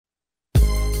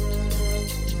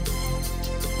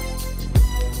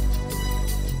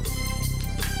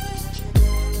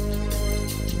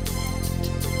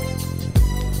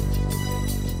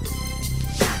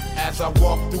As I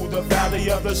walk through the valley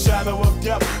of the shadow of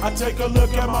death, I take a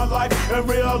look at my life and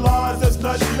realize there's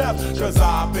nothing left. Cause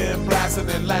I've been blasting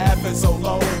and laughing so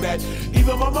long that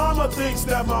even my mama thinks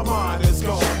that my mind is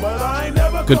gone. But I ain't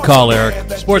never. Good call, Eric.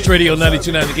 Sports Radio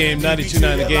 92.9 The Game,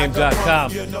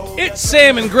 929thegame.com. It's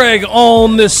Sam and Greg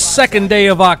on this second day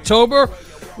of October.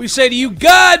 We say to you,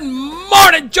 good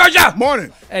morning, Georgia.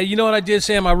 Morning. And you know what I did,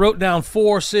 Sam? I wrote down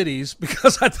 4 cities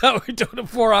because I thought we were doing a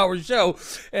 4-hour show.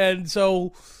 And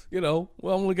so, I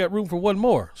only got room for one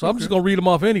more. So I'm just going to read them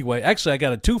off anyway. Actually, I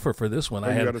got a twofer for this one.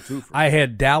 You got a twofer. I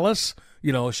had Dallas.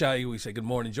 We say good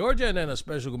morning, Georgia, and then a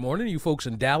special good morning to you folks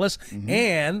in Dallas.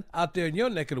 And out there in your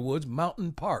neck of the woods,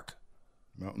 Mountain Park.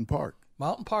 Mountain Park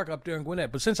up there in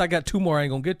Gwinnett. But since I got 2 more I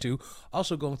ain't going to get to,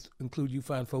 also going to include you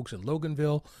fine folks in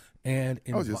Loganville and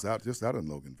in I was just out in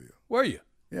Loganville. Where are you?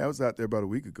 Yeah, I was out there about a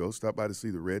week ago. Stopped by to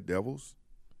see the Red Devils.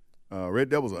 Red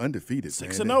Devils are undefeated.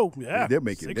 6-0, yeah. They're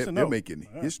making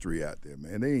history out there,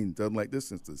 man. They ain't done like this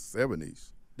since the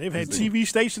 70s. They've had TV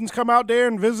stations come out there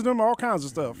and visit them, all kinds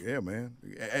of stuff. Yeah, man.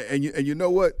 And you know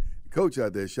what? The coach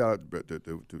out there, shout out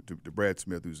to Brad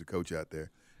Smith, who's the coach out there,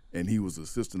 and he was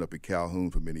assistant up at Calhoun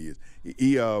for many years.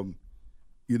 He you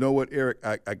know what, Eric?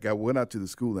 I went out to the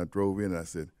school and I drove in and I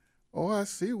said, oh, I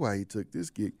see why he took this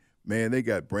gig. Man, they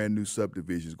got brand new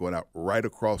subdivisions going out right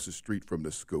across the street from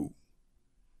the school.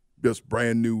 Just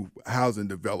brand new housing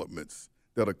developments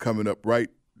that are coming up right.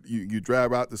 You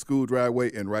drive out the school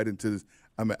driveway and right into this.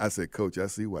 I said, Coach, I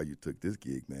see why you took this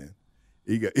gig, man.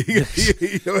 You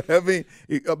know what I mean?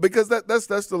 Because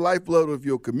that's the lifeblood of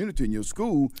your community and your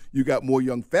school. You got more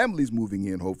young families moving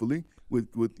in, hopefully, with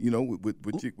your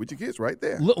kids right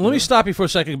there. Let me stop you for a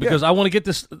second because I want to get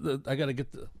this. I got to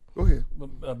get the Go ahead.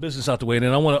 Business out the way, and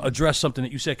then I want to address something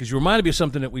that you said because you reminded me of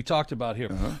something that we talked about here.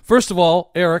 First of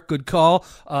all, Eric, good call.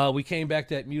 We came back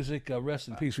to that music. Rest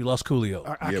in peace. We lost Coolio.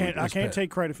 I can't take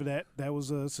credit for that. That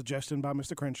was a suggestion by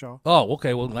Mr. Crenshaw. Oh,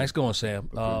 okay. Well, nice going, Sam.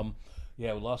 Okay.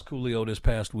 We lost Coolio this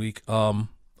past week.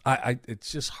 It's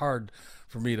just hard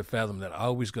for me to fathom that. I'm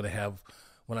always going to have,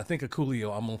 when I think of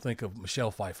Coolio, I'm going to think of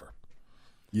Michelle Pfeiffer.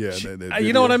 Yeah,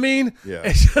 you know what I mean? Yeah,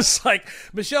 it's just like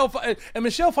Michelle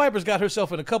Pfeiffer's got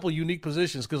herself in a couple of unique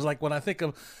positions because, like, when I think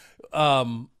of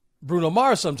Bruno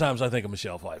Mars, sometimes I think of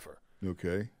Michelle Pfeiffer.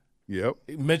 Okay. Yep.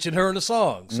 Mention her in the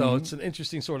song, so it's an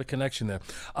interesting sort of connection there.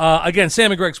 Again,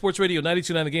 Sam and Greg, Sports Radio,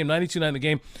 92.9 The Game,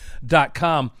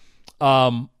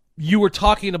 929thegame.com. You were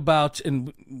talking about,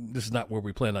 and this is not where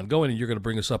we plan on going, and you're going to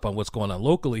bring us up on what's going on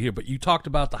locally here, but you talked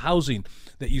about the housing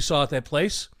that you saw at that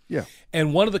place. Yeah.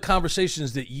 And one of the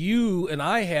conversations that you and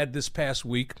I had this past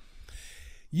week,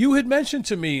 you had mentioned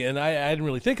to me, and I didn't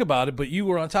really think about it, but you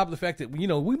were on top of the fact that,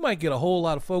 we might get a whole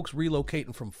lot of folks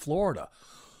relocating from Florida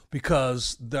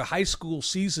because their high school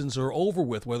seasons are over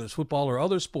with, whether it's football or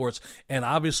other sports, and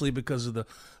obviously because of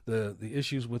the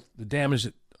issues with the damage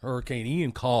that Hurricane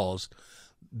Ian caused,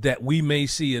 that we may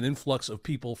see an influx of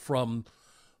people from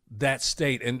that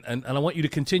state. And I want you to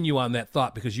continue on that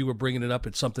thought because you were bringing it up.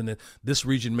 It's something that this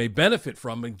region may benefit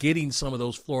from and getting some of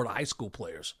those Florida high school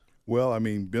players. Well, I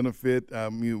mean, benefit,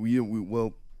 we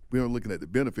aren't looking at the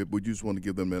benefit, but we just want to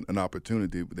give them an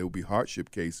opportunity. There will be hardship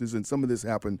cases, and some of this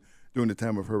happened during the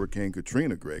time of Hurricane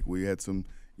Katrina, Greg. We had some,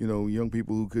 young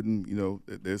people who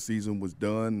couldn't, their season was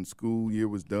done, school year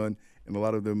was done, and a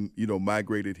lot of them,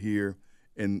 migrated here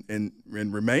and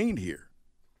remained here.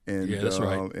 And, yeah, that's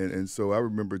right. And so I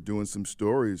remember doing some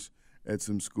stories at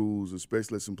some schools,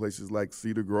 especially at some places like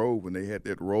Cedar Grove, when they had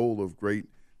that roll of great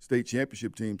state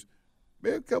championship teams. We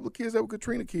had a couple of kids that were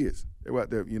Katrina kids. They were out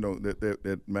there,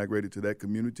 that migrated to that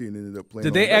community and ended up playing.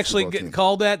 Did they actually get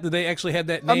called that? Did they actually have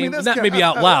that name? Not maybe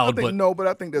out loud, but no. But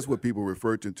I think that's what people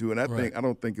referred to, and I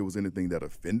don't think it was anything that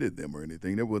offended them or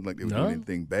anything. It wasn't like they were doing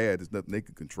anything bad. There's nothing they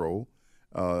could control.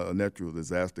 A natural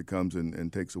disaster comes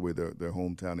and takes away their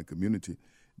hometown and community.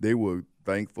 They were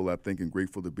thankful, I think, and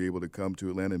grateful to be able to come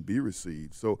to Atlanta and be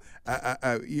received. So, that's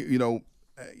a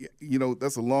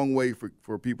long way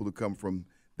for people to come from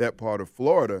that part of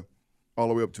Florida all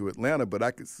the way up to Atlanta. But I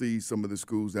could see some of the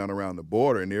schools down around the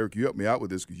border. And, Eric, you helped me out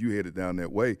with this because you headed down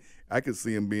that way. I could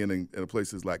see them being in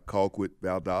places like Colquitt,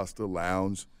 Valdosta,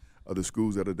 Lowndes, the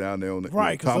schools that are down there on the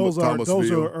right, because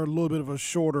those are a little bit of a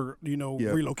shorter,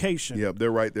 relocation. Yeah, they're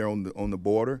right there on the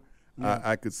border. Yeah.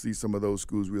 I could see some of those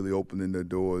schools really opening their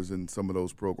doors and some of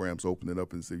those programs opening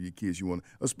up and say, your kids, you want to,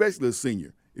 especially a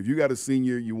senior. If you got a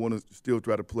senior, you want to still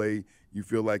try to play, you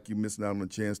feel like you're missing out on a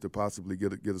chance to possibly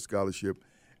get a scholarship.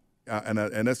 And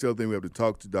that's the other thing we have to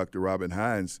talk to Dr. Robin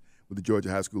Hines with the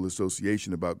Georgia High School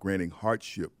Association about granting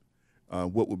hardship.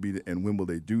 What will be and when will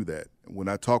they do that? When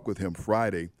I talked with him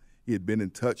Friday, he had been in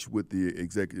touch with the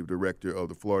executive director of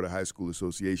the Florida High School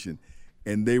Association,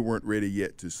 and they weren't ready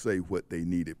yet to say what they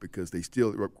needed because they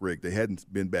still, Greg, they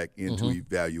hadn't been back in to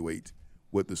evaluate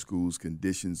what the school's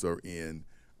conditions are in,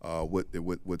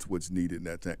 what's needed in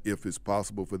that time. If it's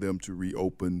possible for them to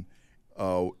reopen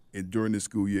during the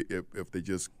school year, if they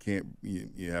just can't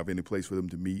have any place for them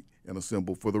to meet and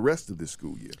assemble for the rest of the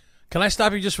school year. Can I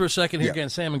stop you just for a second here? Yeah. Again,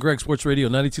 Sam and Greg, Sports Radio,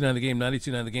 92.9 The Game,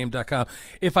 92.9thegame.com.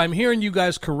 If I'm hearing you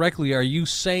guys correctly, are you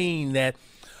saying that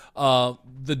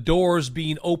the doors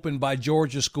being opened by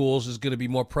Georgia schools is going to be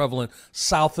more prevalent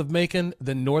south of Macon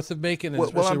than north of Macon,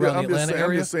 especially around the Atlanta area?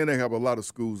 I'm just saying they have a lot of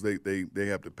schools they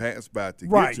have to pass by to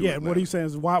right, get to yeah. Atlanta. What he's saying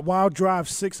is why drive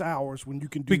 6 hours when you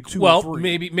can do 2 well, or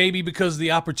 3? maybe because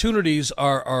the opportunities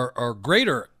are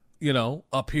greater,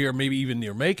 up here, maybe even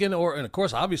near Macon, and of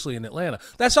course, obviously in Atlanta.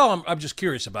 That's all I'm just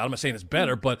curious about. I'm not saying it's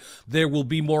better, but there will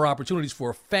be more opportunities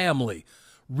for a family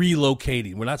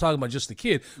relocating. We're not talking about just the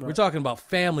kid. Right. We're talking about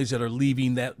families that are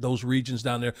leaving those regions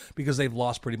down there because they've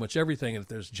lost pretty much everything, and if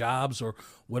there's jobs or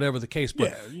whatever the case.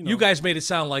 But you guys made it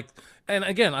sound like, and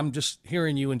again, I'm just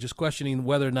hearing you and just questioning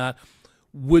whether or not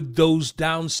would those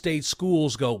downstate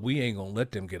schools go, we ain't gonna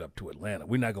let them get up to Atlanta.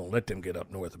 We're not gonna let them get up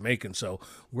north of Macon. So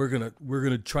we're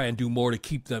gonna try and do more to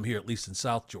keep them here, at least in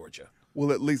South Georgia.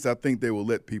 Well, at least I think they will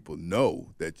let people know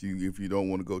that if you don't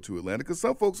want to go to Atlanta, because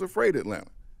some folks are afraid of Atlanta.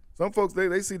 Some folks,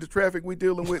 they see the traffic we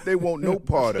dealing with, they want no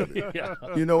part of it. Yeah.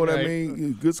 You know what I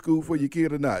mean? Good school for your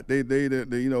kid or not. They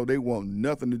want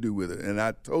nothing to do with it, and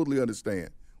I totally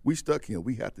understand. We stuck here.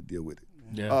 We have to deal with it.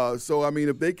 Yeah. So, I mean,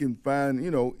 if they can find,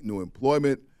 new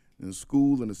employment in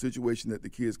school and a situation that the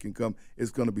kids can come,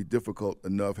 it's going to be difficult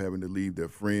enough having to leave their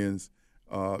friends,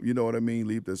 you know what I mean,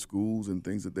 leave their schools and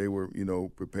things that they were,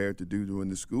 prepared to do during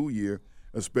the school year,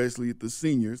 especially the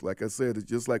seniors. Like I said,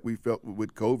 it's just like we felt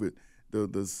with COVID,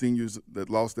 the seniors that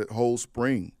lost that whole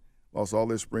spring, lost all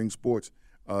their spring sports.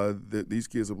 These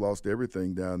kids have lost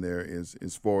everything down there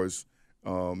as far as,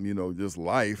 just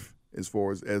life, as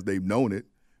far as they've known it,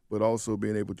 but also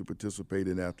being able to participate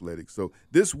in athletics. So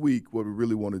this week, what we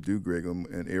really want to do, Greg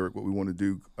and Eric, what we want to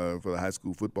do for the high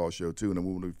school football show, too, and then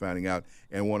we want to be finding out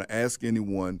and want to ask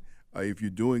anyone if you're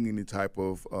doing any type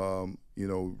of,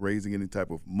 raising any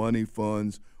type of money,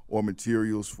 funds, or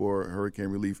materials for hurricane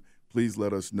relief, please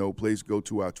let us know. Please go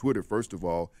to our Twitter, first of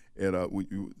all, and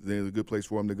there's a good place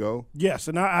for them to go. Yes,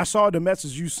 and I saw the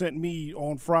message you sent me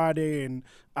on Friday, and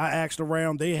I asked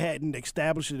around. They hadn't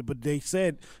established it, but they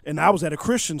said, and I was at a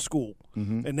Christian school,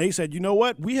 and they said, you know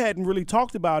what, we hadn't really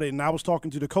talked about it, and I was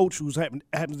talking to the coach who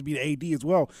happens to be the AD as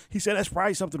well. He said that's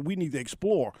probably something we need to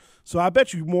explore. So I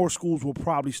bet you more schools will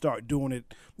probably start doing it.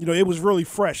 It was really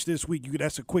fresh this week.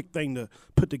 That's a quick thing to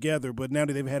put together, but now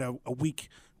that they've had a week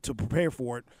to prepare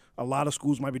for it, a lot of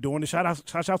schools might be doing it. Shout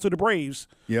out to the Braves.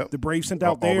 Yep. The Braves sent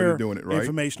out their doing it, right?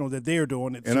 informational that they're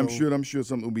doing it. And I'm sure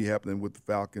something will be happening with the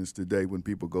Falcons today when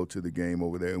people go to the game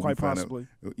over there. And quite possibly.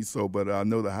 But I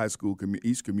know the high school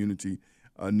East community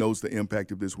knows the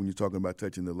impact of this when you're talking about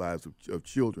touching the lives of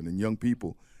children and young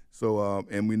people. So,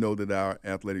 and we know that our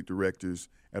athletic directors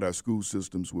at our school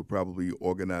systems will probably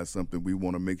organize something. We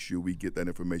want to make sure we get that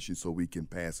information so we can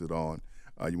pass it on.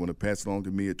 You want to pass it on to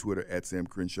me at Twitter at Sam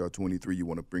Crenshaw 23. You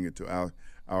want to bring it to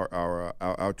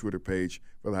our Twitter page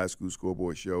for the High School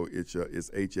Scoreboard Show. It's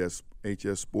HS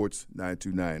Sports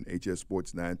 929, HS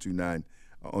Sports 929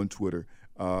 on Twitter.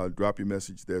 Drop your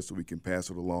message there so we can pass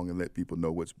it along and let people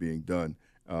know what's being done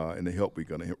and the help we're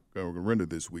going to render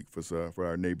this week for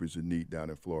our neighbors in need down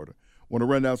in Florida. Want to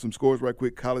run down some scores right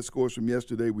quick. College scores from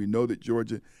yesterday. We know that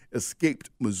Georgia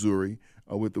escaped Missouri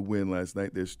with the win last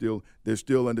night. They're still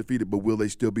undefeated, but will they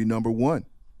still be number one?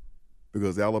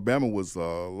 Because Alabama was a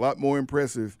lot more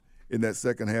impressive in that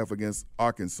second half against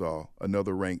Arkansas,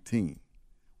 another ranked team.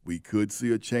 We could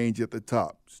see a change at the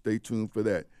top. Stay tuned for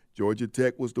that. Georgia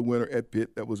Tech was the winner at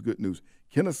Pitt. That was good news.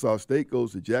 Kennesaw State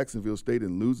goes to Jacksonville State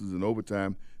and loses in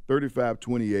overtime,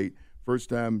 35-28. First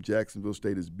time Jacksonville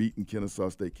State has beaten Kennesaw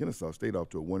State. Kennesaw State off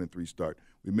to a 1-3 start.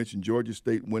 We mentioned Georgia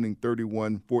State winning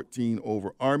 31-14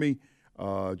 over Army.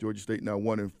 Georgia State now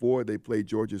 1-4. They play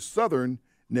Georgia Southern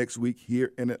next week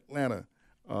here in Atlanta.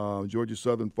 Georgia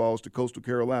Southern falls to Coastal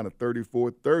Carolina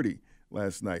 34-30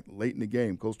 last night. Late in the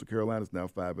game, Coastal Carolina is now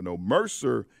 5-0.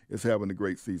 Mercer is having a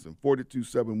great season.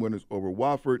 42-7 winners over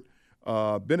Wofford.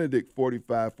 Benedict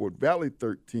 45, Fort Valley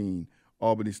 13,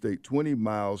 Albany State 20,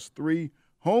 Miles 3.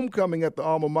 Homecoming at the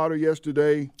alma mater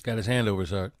yesterday. Got his hand over his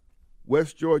heart.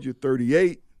 West Georgia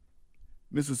 38,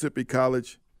 Mississippi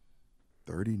College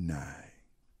 39.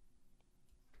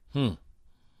 We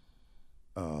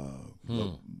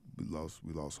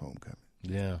lost homecoming.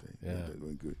 Yeah. That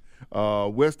went good.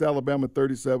 West Alabama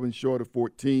 37, short of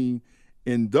 14.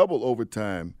 In double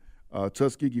overtime,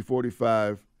 Tuskegee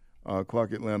 45,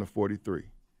 Clark Atlanta 43.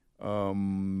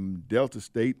 Delta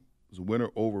State was a winner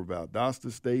over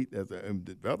Valdosta State.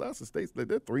 Valdosta State, they're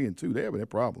 3-2. They're having their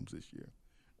problems this year.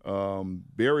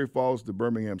 Berry falls to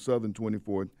Birmingham Southern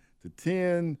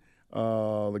 24-10.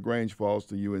 LaGrange falls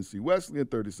to UNC Wesleyan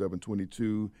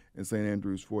 37-22, and St.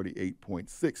 Andrews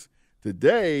 48.6.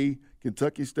 Today,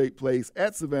 Kentucky State plays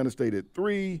at Savannah State at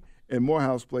 3, and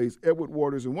Morehouse plays Edward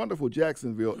Waters in wonderful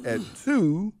Jacksonville at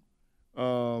 2.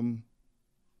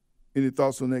 Any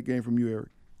thoughts on that game from you, Eric?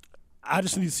 I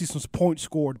just need to see some points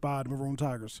scored by the Maroon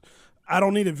Tigers. I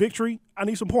don't need a victory. I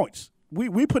need some points.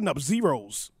 We putting up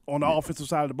zeros on the offensive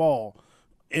side of the ball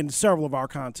in several of our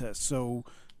contests. So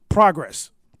progress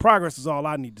is all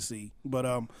I need to see.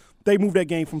 But they moved that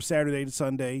game from Saturday to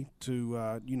Sunday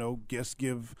to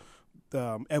give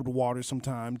Edward Waters some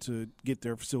time to get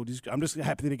their facilities. I'm just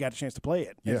happy that they got a chance to play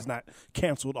it. Yeah. It's not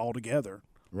canceled altogether.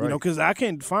 Right. Because I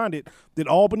can't find it. Did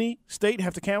Albany State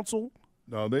have to cancel?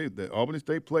 No, the Albany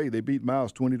State played. They beat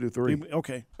Miles 20-3.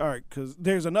 Okay, all right. Because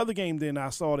there's another game then I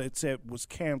saw that said was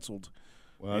canceled.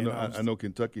 Well, I know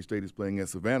Kentucky State is playing at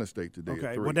Savannah State today. Okay,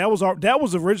 at 3. well that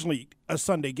was originally a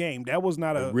Sunday game. That was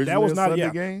not a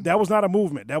game. That was not a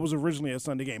movement. That was originally a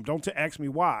Sunday game. Don't ask me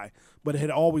why, but it had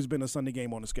always been a Sunday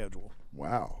game on the schedule.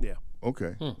 Wow. Yeah.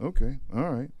 Okay. Okay.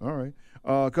 All right.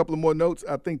 A couple of more notes.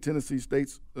 I think Tennessee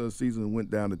State's season went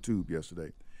down the tube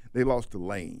yesterday. They lost to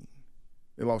Lane.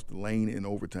 They lost to Lane in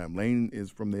overtime. Lane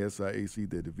is from the SIAC,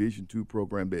 the Division II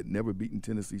program that had never beaten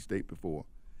Tennessee State before.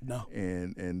 No.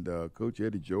 And Coach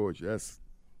Eddie George, that's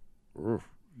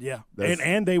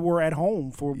and they were at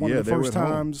home for one of the first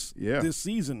times this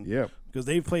season. Yeah. Because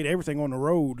they've played everything on the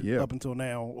road up until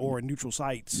now or in neutral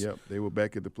sites. Yep. They were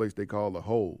back at the place they call the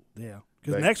Hole. Yeah.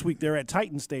 Because next week they're at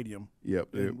Titan Stadium.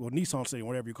 Yep. Nissan Stadium,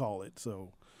 whatever you call it.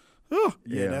 So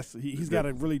he's got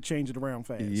to really change it around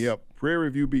fast. Yep. Prairie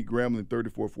View beat Grambling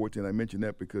 34-14. I mentioned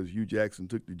that because Hugh Jackson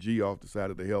took the G off the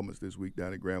side of the helmets this week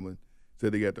down at Grambling.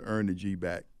 Said they got to earn the G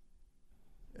back.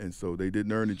 And so they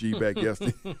didn't earn the G back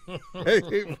yesterday.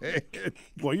 Hey, man.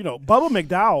 Well, Bubba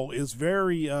McDowell is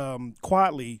very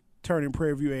quietly turning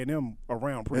Prairie View A&M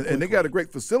around. And they got a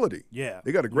great facility. Yeah.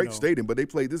 They got a great stadium, but they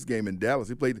played this game in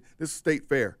Dallas. This State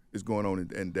Fair is going on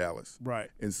in Dallas. Right.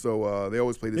 And so they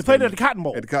always play this. They played at the Cotton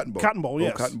Bowl. At the Cotton Bowl. Cotton Bowl,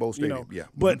 yes. Cotton Bowl Stadium, yeah.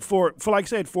 But for like I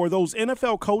said, for those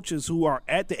NFL coaches who are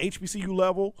at the HBCU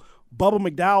level, Bubba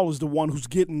McDowell is the one who's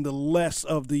getting the less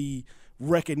of the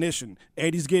recognition.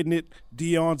 Eddie's getting it.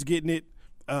 Deion's getting it.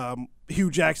 Hugh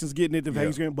Jackson's getting it.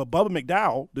 But Bubba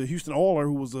McDowell, the Houston Oiler,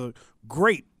 who was a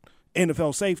great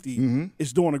NFL safety,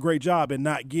 is doing a great job and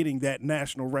not getting that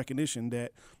national recognition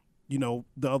that the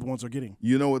other ones are getting.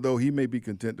 You know what, though? He may be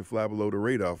content to fly below the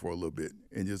radar for a little bit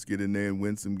and just get in there and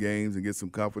win some games and get some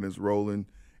confidence rolling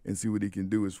and see what he can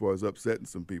do as far as upsetting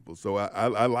some people. So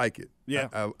I like it.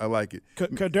 Yeah. I like it.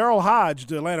 Daryl Hodge,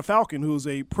 the Atlanta Falcon, who's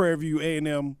a Prairie View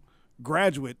A&M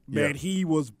graduate, man, he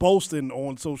was boasting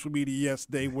on social media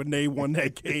yesterday when they won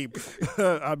that game.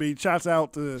 I mean, shouts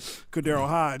out to Daryl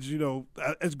Hodge.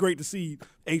 It's great to see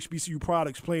HBCU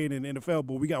products playing in the NFL,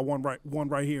 but we got one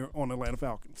right here on the Atlanta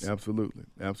Falcons. Absolutely.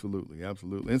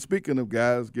 And speaking of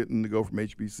guys getting to go from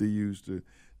HBCUs to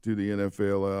the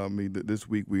NFL, this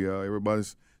week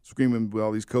everybody's screaming with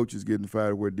all these coaches getting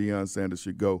fired where Deion Sanders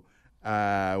should go.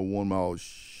 I want them all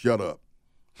shut up.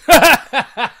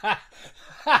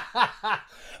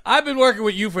 I've been working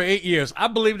with you for 8 years. I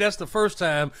believe that's the first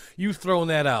time you've thrown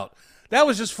that out. That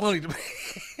was just funny to me.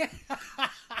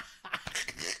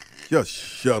 Just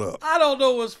shut up. I don't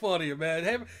know what's funnier,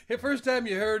 man. First time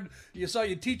you saw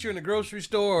your teacher in the grocery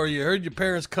store or you heard your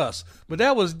parents cuss. But that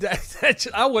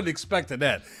I wasn't expecting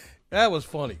that. That was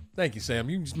funny. Thank you, Sam.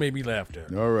 You just made me laugh there.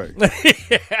 All right.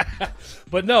 Yeah.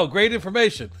 But no, great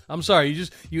information. I'm sorry.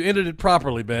 You ended it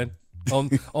properly, man.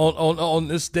 On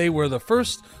this day where the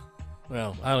first,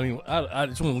 well, I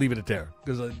just want to leave it at there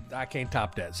because I can't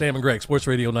top that. Sam and Greg, Sports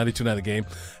Radio 92.9 The Game,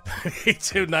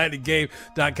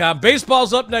 92.9thegame.com.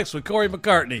 Baseball's up next with Corey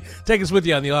McCartney. Take us with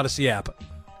you on the Odyssey app.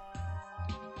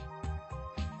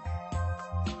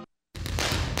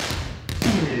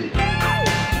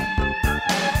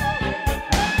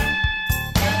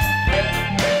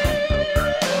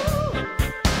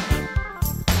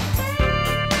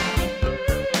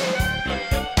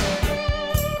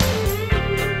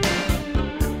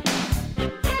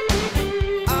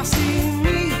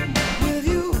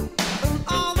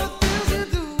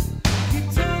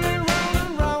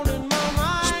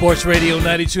 Sports Radio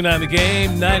 92.9 The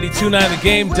Game,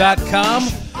 92.9thegame.com.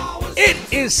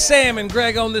 It is Sam and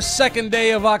Greg on the second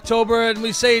day of October, and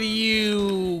we say to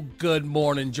you, good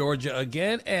morning, Georgia,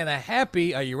 again, and a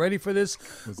happy, are you ready for this?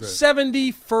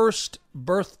 71st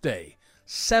birthday.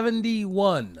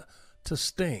 71 to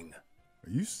Sting. Are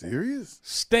you serious?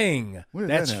 Sting. When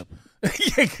did that happen?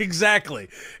 Yeah, exactly.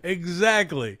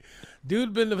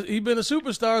 Dude, he been a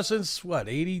superstar since, what,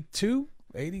 82,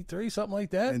 83, something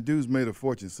like that? And dude's made a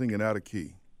fortune singing out of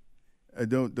key.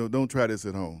 Don't try this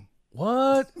at home.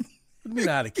 What? What do you mean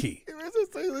out of key?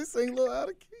 They sing a little out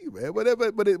of key, man. But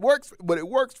it works. But it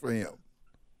works for him.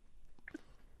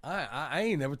 I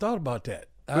ain't never thought about that.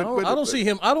 I don't see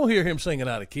him. I don't hear him singing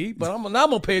out of key. But I'm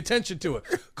gonna pay attention to it.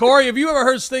 Corey, have you ever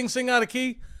heard Sting sing out of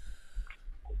key?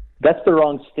 That's the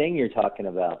wrong Sting you're talking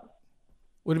about.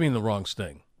 What do you mean the wrong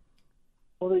Sting?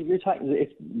 Well, you're talking.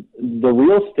 The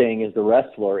real Sting is the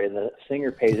wrestler, and the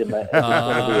singer pays him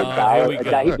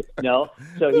 $1. No,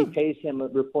 so he pays him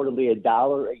reportedly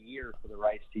 $1 a year for the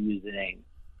rights to use the name.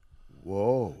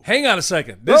 Whoa! Hang on a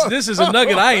second. This is a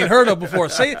nugget I ain't heard of before.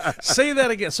 Say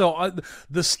that again. So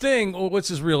the Sting. What's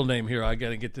his real name here? I got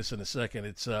to get this in a second.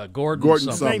 It's Gordon His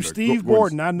something. name's Steve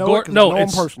Gordon. I know it 'cause no, I know him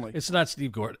it's personally. It's not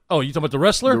Steve Gordon. Oh, you talking about the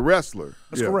wrestler? The wrestler.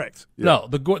 That's correct. Yeah. No,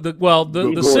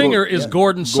 the singer is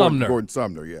Gordon Sumner. Gordon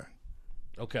Sumner. Yeah.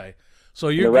 Okay, so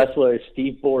The you're wrestler is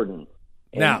Steve Gordon.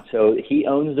 And Now- so he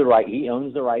owns the right. He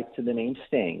owns the rights to the name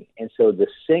Sting, and so the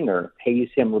singer pays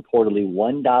him reportedly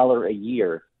 $1 a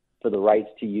year for the rights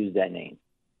to use that name.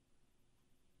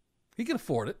 he can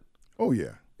afford it. Oh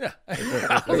yeah. Yeah,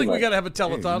 I don't think we got to have a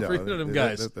telethon for No, either of them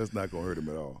guys. That's not going to hurt him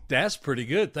at all. That's pretty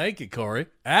good. Thank you, Corey.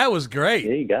 That was great.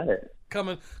 Yeah, you got it.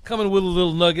 Coming with a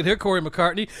little nugget here, Corey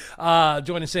McCartney,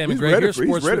 joining Sam and He's Greg ready here. for-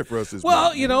 he's ready for us this Well,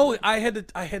 month. you know, I had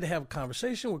to have a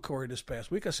conversation with Corey this past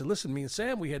week. I said, listen, me and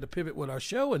Sam, we had to pivot with our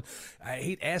show, and I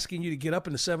hate asking you to get up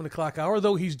in the 7 o'clock hour,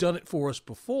 though he's done it for us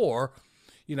before.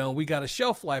 You know, we got a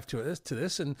shelf life to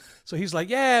this, and so he's like,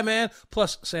 yeah, man.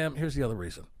 Plus, Sam, here's the other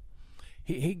reason.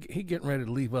 He getting ready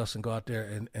to leave us and go out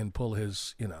there and pull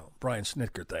his, Brian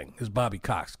Snitker thing, his Bobby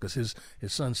Cox, because his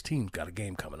son's team's got a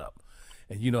game coming up.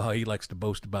 And you know how he likes to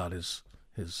boast about his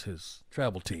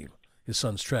travel team, his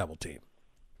son's travel team.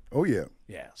 Oh yeah.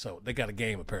 Yeah, so they got a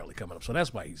game apparently coming up, so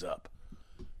that's why he's up.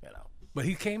 But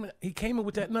he came in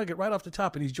with that nugget right off the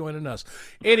top, and he's joining us.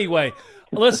 Anyway,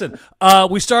 listen,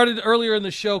 we started earlier in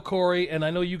the show, Corey, and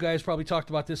I know you guys probably talked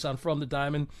about this on From the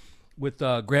Diamond with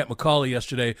Grant McCauley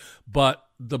yesterday, but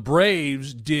the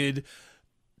Braves did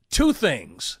two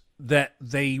things that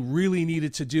they really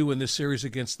needed to do in this series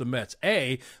against the Mets.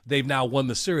 A, they've now won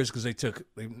the series because they took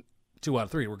 2 out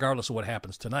of 3, regardless of what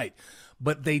happens tonight.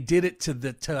 But they did it to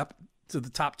the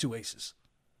top two aces.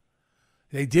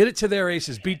 They did it to their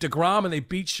aces, beat DeGrom, and they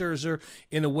beat Scherzer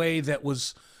in a way that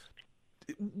was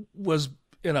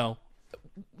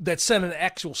that sent an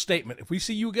actual statement. If we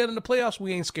see you again in the playoffs,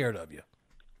 we ain't scared of you.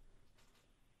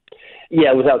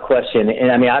 Yeah, without question.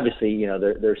 And I mean, obviously,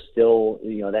 there's still,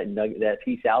 that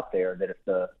piece out there that if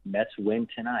the Mets win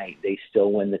tonight, they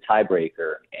still win the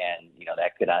tiebreaker. And,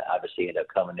 that could obviously end up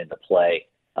coming into play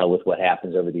with what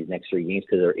happens over these next 3 games,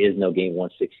 because there is no game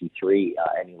 163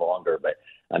 any longer. But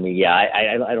I mean, yeah,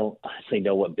 I don't honestly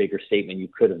know what bigger statement you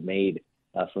could have made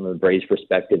from the Braves'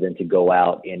 perspective than to go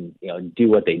out and, do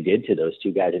what they did to those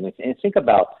two guys. And think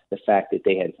about the fact that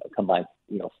they had combined,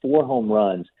 4 home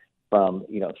runs from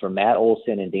Matt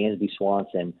Olson and Dansby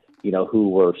Swanson, who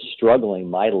were struggling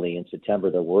mightily in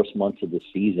September, the worst months of the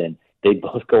season. They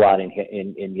both go out and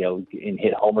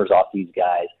hit homers off these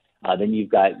guys. Then you've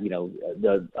got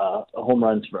the home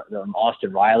runs from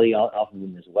Austin Riley off of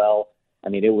them as well. I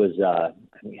mean, it was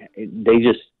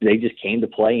they just came to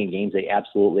play in games they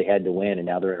absolutely had to win, and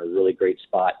now they're in a really great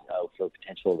spot for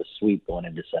potential of a sweep going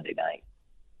into Sunday night.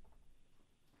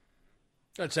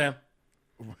 Good, Sam.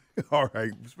 All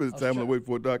right. Spend time on the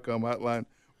waitfor.com hotline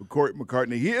with Corey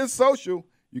McCartney. He is social.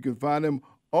 You can find him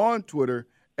on Twitter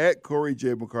at Corey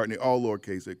J. McCartney, all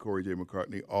lowercase, at Corey J.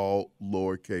 McCartney, all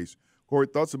lowercase. Corey,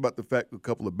 thoughts about the fact a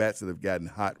couple of bats that have gotten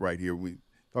hot right here. We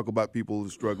talk about people who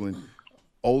are struggling.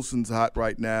 Olson's hot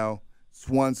right now.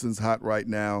 Swanson's hot right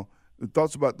now. The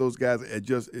thoughts about those guys,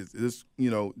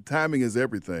 timing is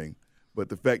everything. But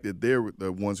the fact that they're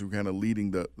the ones who are kind of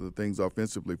leading the things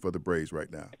offensively for the Braves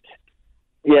right now.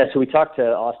 Yeah, so we talked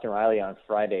to Austin Riley on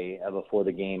Friday before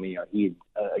the game. He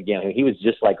was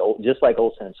just like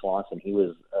Olson and Swanson. He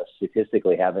was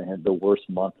statistically having the worst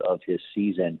month of his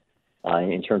season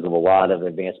in terms of a lot of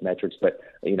advanced metrics. But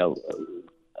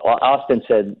Austin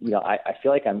said, I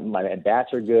feel like my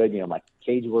bats are good. My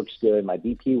cage works good. My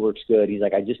BP works good. He's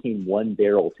like, I just need one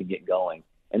barrel to get going.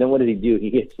 And then what did he do? He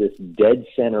hits this dead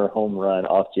center home run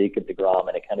off Jacob deGrom,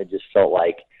 and it kind of just felt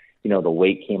like, the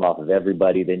weight came off of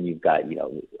everybody. Then you've got,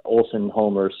 Olson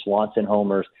homers, Swanson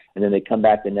homers, and then they come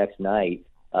back the next night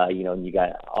And you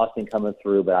got Austin coming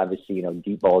through, but obviously,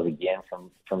 deep balls again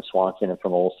from Swanson and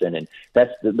from Olsen. And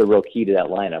that's the real key to that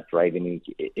lineup, right? I mean,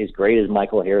 as great as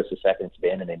Michael Harris II's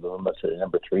been, and they move him up to the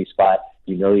number 3 spot,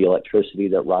 the electricity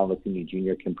that Ron Lacuna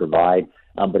Jr. can provide.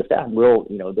 But if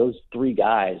those 3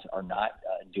 guys are not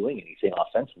doing anything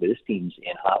offensively, this team's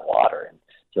in hot water. And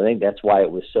so I think that's why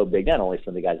it was so big, not only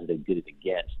from the guys that they did it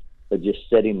against, but just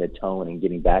setting the tone and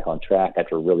getting back on track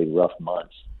after really rough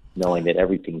months, knowing that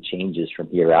everything changes from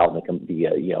here out and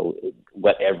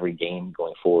what every game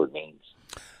going forward means.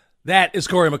 That is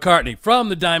Corey McCartney from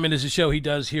The Diamond. Is a show he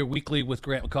does here weekly with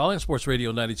Grant McCauley on Sports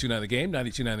Radio 92.9 The Game,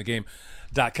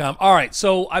 92.9thegame.com. All right,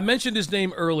 so I mentioned his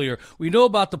name earlier. We know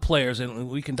about the players, and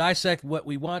we can dissect what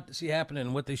we want to see happen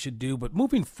and what they should do. But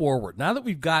moving forward, now that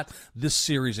we've got this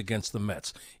series against the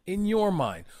Mets, in your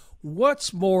mind,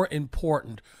 what's more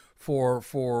important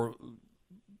for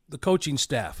the coaching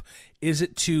staff? Is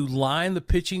it to line the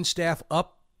pitching staff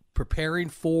up preparing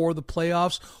for the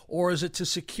playoffs, or is it to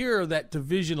secure that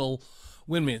divisional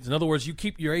win? In other words, you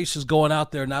keep your aces going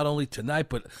out there not only tonight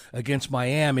but against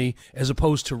Miami, as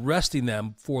opposed to resting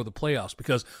them for the playoffs,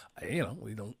 because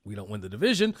we don't win the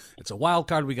division. It's a wild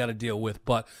card we got to deal with.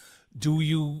 But do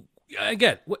you,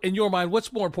 again, in your mind,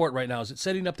 what's more important right now? Is it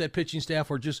setting up that pitching staff,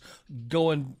 or just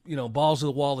going balls to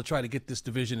the wall to try to get this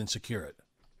division and secure it?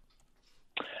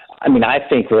 I mean, I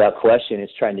think without question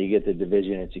it's trying to get the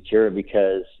division and secure it,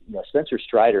 because Spencer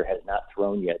Strider has not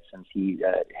thrown yet since he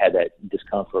had that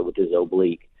discomfort with his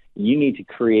oblique. You need to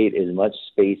create as much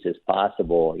space as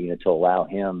possible, to allow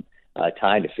him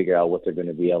time to figure out what they're going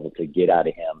to be able to get out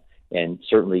of him. And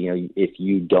certainly, if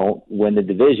you don't win the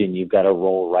division, you've got to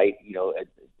roll right.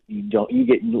 You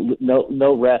get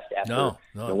no rest after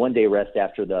one day rest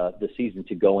after the season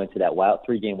to go into that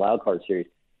 3-game wild card series.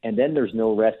 And then there's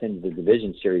no rest into the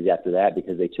division series after that,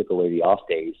 because they took away the off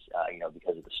days,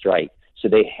 because of the strike. So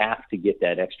they have to get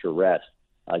that extra rest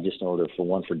just in order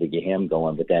to get him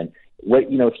going. But then what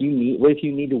if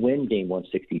you need to win game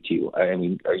 162? I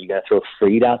mean, are you going to throw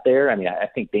Fried out there? I mean, I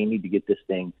think they need to get this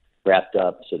thing wrapped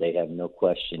up so they have no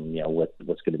question,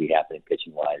 what's going to be happening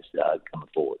pitching wise coming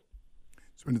forward.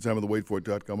 Spending time on the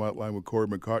WaitFor.com hotline with Corey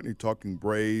McCartney, talking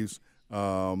Braves.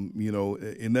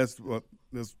 And that's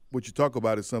what you talk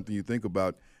about is something you think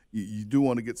about. You do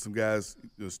want to get some guys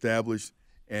established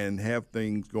and have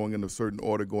things going in a certain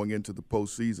order going into the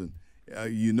postseason.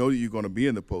 You know that you're going to be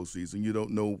in the postseason. You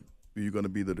don't know if you're going to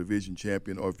be the division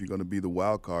champion or if you're going to be the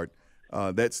wild card.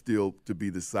 That's still to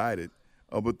be decided.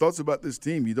 But thoughts about this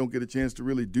team, you don't get a chance to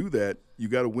really do that. You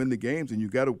got to win the games, and you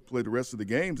got to play the rest of the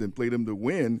games and play them to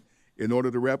win in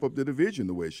order to wrap up the division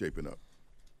the way it's shaping up.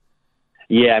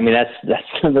 Yeah, I mean, that's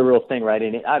the real thing, right?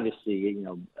 And obviously,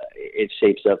 it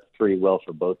shapes up pretty well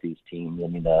for both these teams. I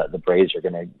mean, the Braves are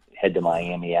going to head to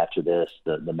Miami after this.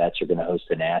 The Mets are going to host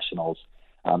the Nationals.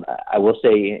 I will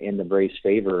say in the Braves'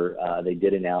 favor, they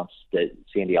did announce that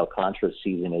Sandy Alcantara's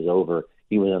season is over.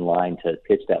 He was in line to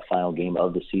pitch that final game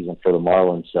of the season for the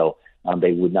Marlins, so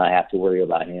they would not have to worry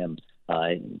about him.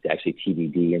 Actually,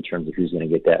 TBD in terms of who's going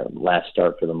to get that last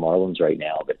start for the Marlins right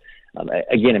now. But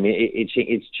again, I mean,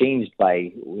 it's changed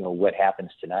by what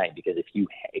happens tonight, because if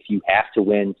you have to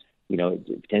win,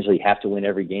 potentially have to win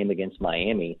every game against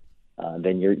Miami,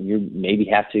 then you maybe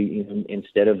have to,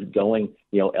 instead of going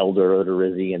Elder or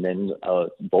Rizzi and then a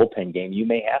bullpen game, you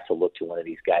may have to look to one of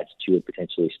these guys to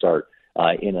potentially start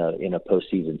in a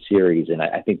postseason series. And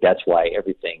I think that's why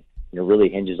everything really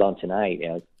hinges on tonight.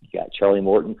 You got Charlie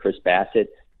Morton, Chris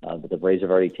Bassett, but the Braves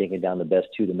have already taken down the best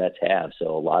 2 the Mets have.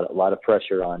 So a lot of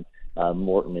pressure on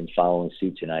Morton and following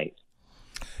suit tonight.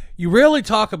 You rarely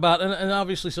talk about, and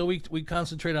obviously, so we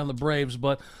concentrate on the Braves,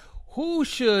 but who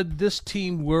should this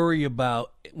team worry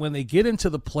about when they get into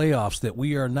the playoffs that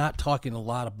we are not talking a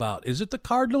lot about? Is it the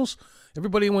Cardinals?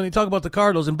 Everybody, when you talk about the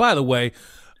Cardinals, and by the way,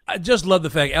 I just love the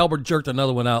fact Albert jerked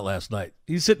another one out last night.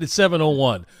 He's sitting at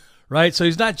 701. Right, so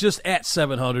he's not just at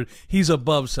 700; he's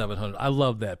above 700. I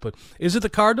love that. But is it the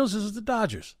Cardinals? Is it the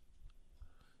Dodgers?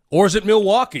 Or is it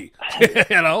Milwaukee?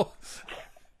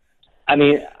 I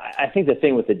mean, I think the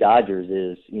thing with the Dodgers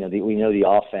is, we know the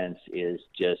offense is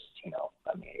just,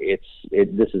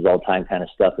 this is all-time kind of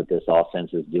stuff that this offense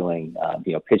is doing.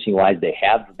 Pitching-wise, they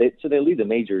lead the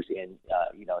majors in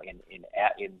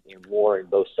WAR in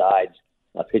both sides.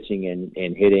 Pitching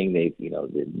and hitting, the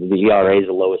ERA is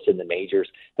the lowest in the majors,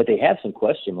 but they have some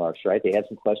question marks, right? They have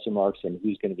some question marks in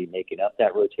who's going to be making up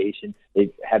that rotation.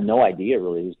 They have no idea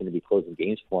really who's going to be closing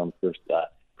games for them. First,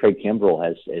 Craig Kimbrell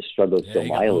has struggled so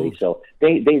mightily, so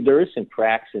there is some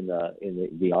cracks in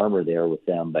the armor there with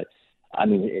them. But I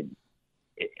mean,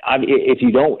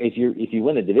 if you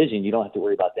win the division, you don't have to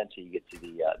worry about them until you get to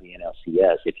the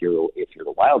NLCS. If you're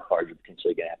the wild card, you're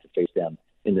potentially going to have to face them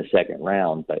in the second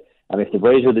round. But I mean, if the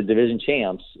Braves are the division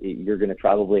champs, you're going to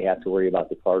probably have to worry about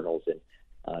the Cardinals. And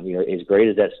as great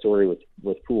as that story with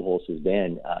Pujols has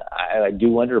been, I do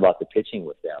wonder about the pitching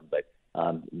with them. But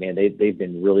man, they've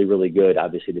been really, really good.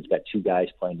 Obviously, they've got two guys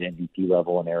playing the MVP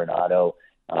level in Arenado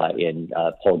and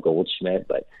Paul Goldschmidt.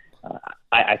 But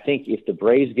I think if the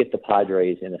Braves get the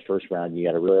Padres in the first round, you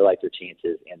got to really like their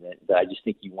chances. But I just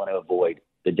think you want to avoid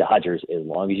the Dodgers as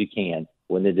long as you can,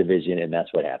 win the division, and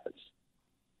that's what happens.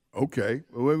 Okay.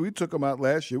 Well, we took them out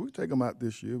last year. We take them out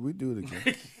this year. We do it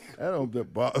again. That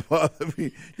don't bother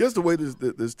me. Just the way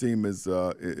this team is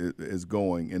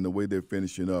going and the way they're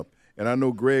finishing up. And I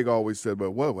know Greg always said,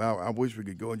 "Well, I wish we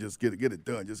could go and just get it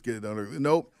done. Just get it done."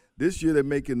 Nope. This year they're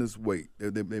making us wait.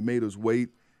 They made us wait,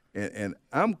 and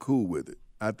I'm cool with it.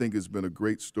 I think it's been a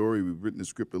great story. We've written the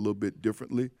script a little bit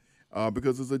differently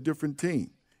because it's a different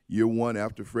team. Year one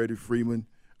after Freddie Freeman.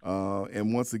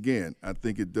 And once again, I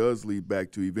think it does lead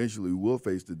back to eventually we will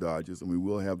face the Dodgers and we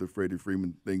will have the Freddie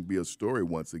Freeman thing be a story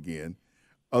once again.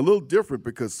 A little different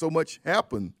because so much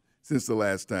happened since the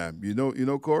last time. You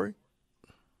know, Corey?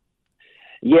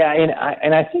 Yeah,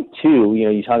 and I think too,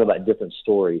 you talk about different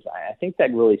stories. I think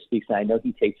that really speaks. And I know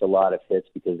he takes a lot of hits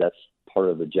because that's part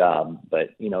of the job.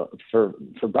 But for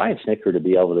Brian Snitker to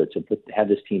be able to have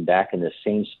this team back in the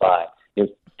same spot,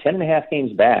 10.5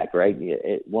 games back, right?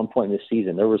 At one point in this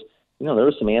season, there was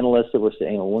some analysts that were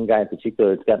saying, one guy in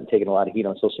particular that's gotten taken a lot of heat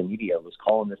on social media was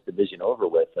calling this division over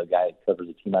with, a guy that covers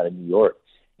a team out of New York,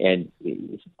 and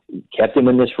kept him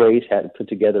in this race, had put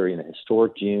together in a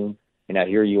historic June, and now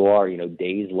here you are,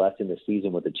 days left in the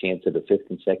season with a chance of the 5th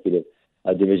consecutive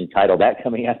division title. That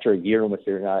coming after a year in which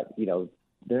they're not going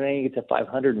to get to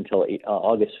 500 until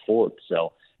August 4th.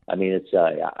 So. I mean,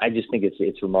 I just think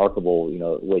it's remarkable,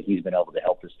 what he's been able to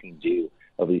help this team do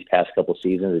over these past couple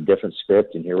seasons. A different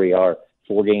script, and here we are,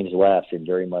 4 games left, and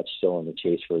very much still in the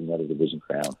chase for another division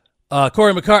crown.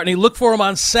 Corey McCartney, look for him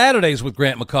on Saturdays with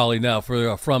Grant McCauley now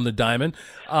from the Diamond.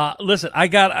 Listen,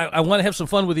 I want to have some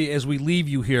fun with you as we leave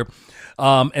you here,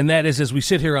 and that is as we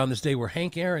sit here on this day where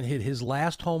Hank Aaron hit his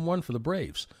last home run for the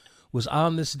Braves was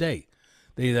on this day.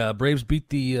 The Braves beat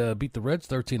the Reds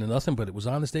 13-0, but it was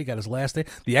on this day. Got his last day.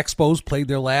 The Expos played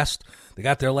their last. They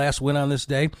got their last win on this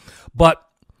day. But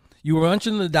you were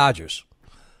mentioning the Dodgers.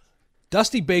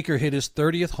 Dusty Baker hit his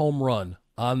 30th home run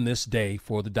on this day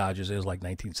for the Dodgers. It was like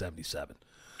 1977.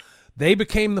 They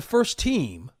became the first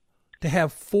team to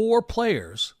have 4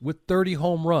 players with 30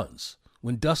 home runs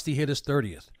when Dusty hit his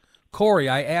 30th. Corey,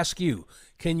 I ask you,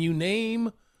 can you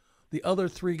name the other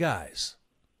 3 guys?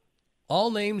 All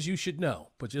names you should know,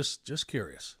 but just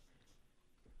curious.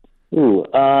 Ooh,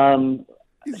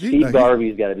 Steve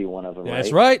Garvey's got to be one of them, right?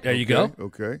 That's right. There you go.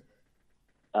 Okay.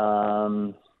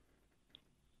 Ron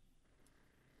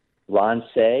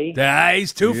Cey.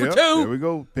 He's 2 for 2. There we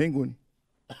go. Penguin.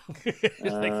 Thank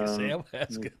you, Sam.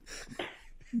 That's good.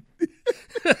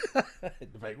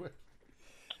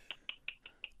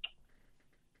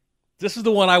 This is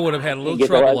the one I would have had a little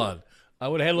trouble on. I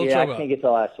would have had a little trouble. I can't get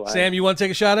the last one. Sam, you want to take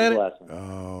a shot at it?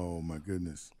 Oh, my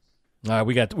goodness. All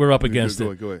right, we're up against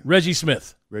it. Go ahead. Reggie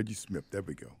Smith. Reggie Smith. There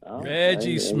we go. Oh,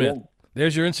 Reggie Smith.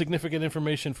 There's your insignificant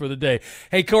information for the day.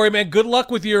 Hey, Corey, man, good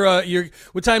luck with your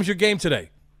what time's your game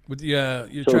today? With your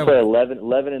so travel? We play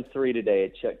 11-3 today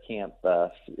at Chuck Camp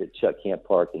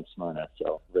Park in Smyrna.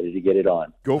 So ready to get it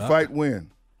on. Go fight,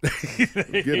 win.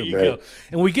 There you go.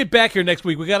 And when we get back here next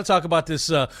week, we got to talk about this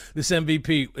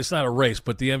MVP. It's not a race,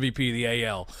 but the MVP of the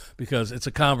AL, because it's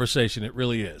a conversation. It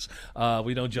really is.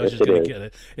 We know judges going to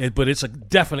get it, but it's a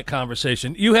definite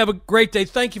conversation. You have a great day.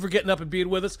 Thank you for getting up and being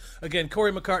with us. Again,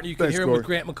 Corey McCartney. You can hear him with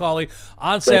Grant McCauley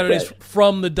on Saturdays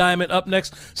from the Diamond. Up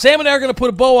next, Sam and I are going to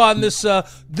put a bow on this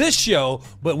show,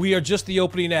 but we are just the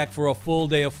opening act for a full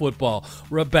day of football.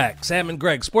 We're back. Sam and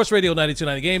Greg, Sports Radio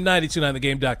 92.9 The Game,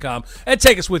 92.9thegame.com, and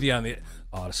take us with you on the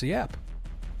Odyssey app.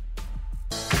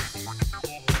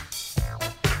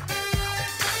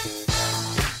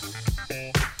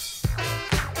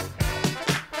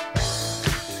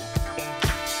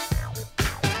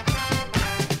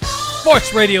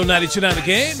 Sports Radio 92.9 The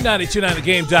Game,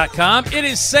 92.9thegame.com. It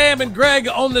is Sam and Greg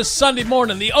on this Sunday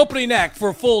morning, the opening act for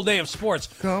a full day of sports.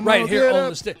 Come right on, here on up.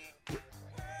 the stage.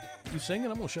 You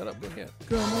singing? I'm going to shut up. Go ahead.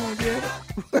 Come on, get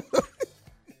it.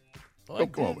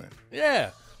 Come on, man.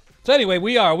 Yeah. So anyway,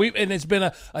 and it's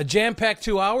been a jam-packed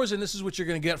 2 hours, and this is what you're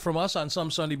going to get from us on some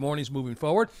Sunday mornings moving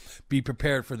forward. Be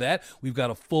prepared for that. We've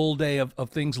got a full day of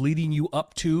things leading you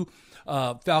up to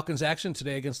Falcons action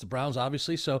today against the Browns,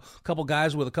 obviously. So a couple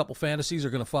guys with a couple fantasies are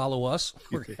going to follow us.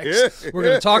 We're going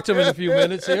to talk to them in a few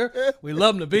minutes here. We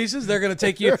love them to pieces. They're going to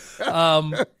take you.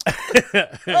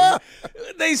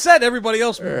 They said everybody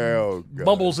else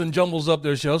bumbles and jumbles up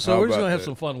their show, so we're just going to have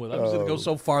some fun with it. I'm just going to go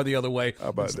so far the other way.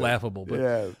 It's laughable.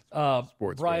 But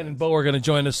Brian and Bo are going to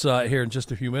join us here in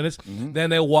just a few minutes. Then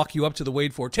they'll walk you up to the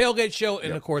Wade Ford Tailgate Show,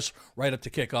 and, of course, right up to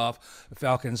kickoff, the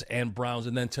Falcons and Browns.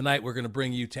 And then tonight we're going to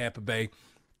bring you Tampa Bay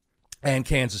and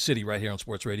Kansas City right here on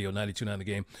Sports Radio 92.9 The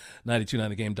Game,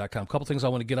 92.9thegame.com. A couple things I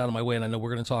want to get out of my way, and I know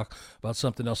we're going to talk about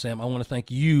something else, Sam. I want to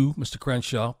thank you, Mr.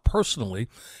 Crenshaw, personally,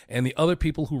 and the other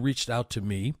people who reached out to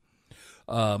me.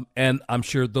 And I'm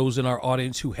sure those in our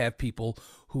audience who have people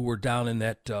who were down in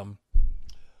that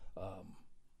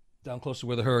down close to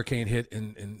where the hurricane hit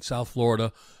in South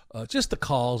Florida, just the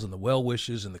calls and the well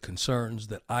wishes and the concerns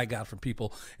that I got from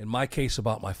people. In my case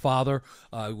about my father,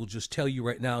 I will just tell you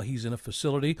right now, he's in a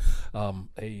facility,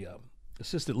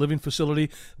 assisted living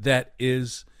facility that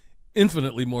is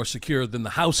infinitely more secure than the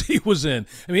house he was in.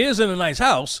 I mean, he is in a nice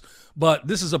house, but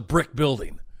this is a brick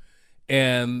building.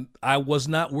 And I was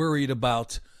not worried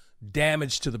about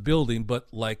damage to the building, but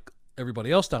like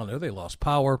everybody else down there, they lost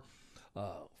power,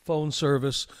 phone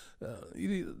service.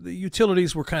 The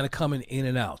utilities were kind of coming in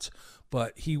and out,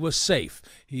 but he was safe.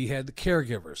 He had the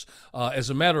caregivers. As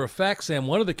a matter of fact, Sam,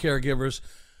 one of the caregivers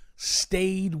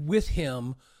stayed with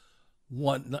him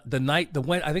I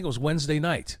think it was Wednesday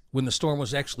night when the storm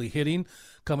was actually hitting,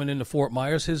 coming into Fort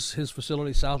Myers, his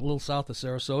facility a little south of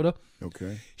Sarasota.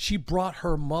 Okay. She brought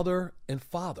her mother and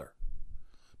father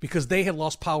because they had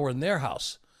lost power in their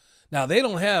house. Now, they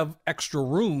don't have extra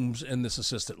rooms in this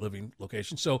assisted living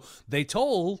location, so they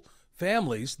told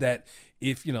families that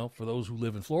if, for those who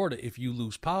live in Florida, if you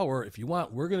lose power, if you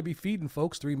want, we're going to be feeding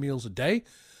folks 3 meals a day,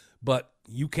 but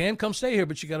you can come stay here,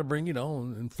 but you got to bring, an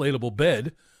inflatable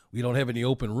bed. We don't have any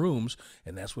open rooms,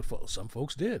 and that's what some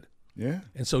folks did. Yeah.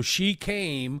 And so she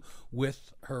came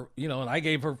with her, and I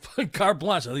gave her carte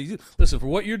blanche. Listen, for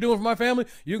what you're doing for my family,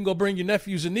 you can go bring your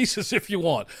nephews and nieces if you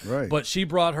want. Right. But she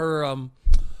brought her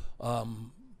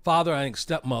father, I think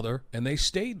stepmother, and they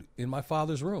stayed in my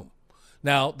father's room.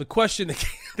 Now, the question,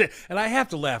 and I have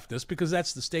to laugh at this because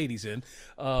that's the state he's in.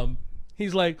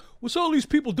 He's like, what's all these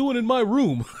people doing in my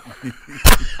room?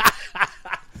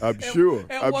 I'm sure.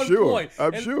 And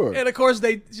of course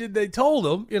they told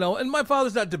him, and my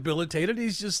father's not debilitated.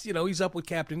 He's just, he's up with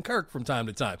Captain Kirk from time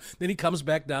to time. Then he comes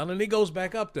back down and he goes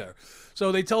back up there.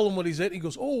 So they told him what he's at. He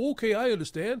goes, oh, okay, I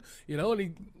understand.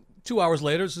 And 2 hours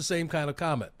later, it's the same kind of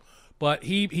comment. But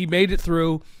he made it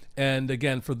through. And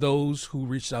again, for those who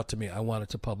reached out to me, I wanted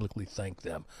to publicly thank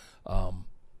them.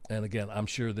 And again, I'm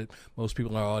sure that most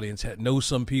people in our audience know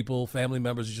some people, family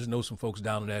members, who just know some folks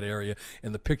down in that area.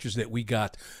 And the pictures that we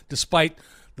got, despite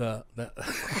the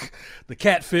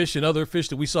catfish and other fish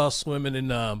that we saw swimming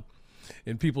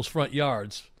in people's front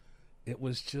yards, it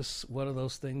was just one of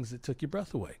those things that took your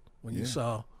breath away when you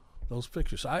saw those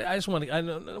pictures. I just want to, I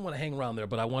don't want to hang around there,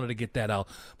 but I wanted to get that out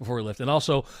before we left. And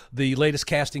also, the latest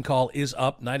casting call is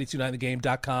up,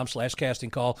 929thegame.com/casting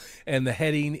call, and the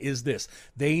heading is this: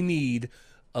 they need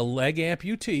a leg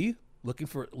amputee, looking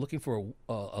for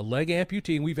a leg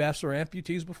amputee, and we've asked for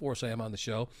amputees before, Sam, on the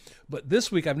show. But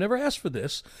this week, I've never asked for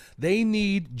this. They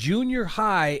need junior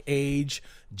high age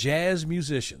jazz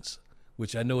musicians,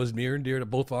 which I know is near and dear to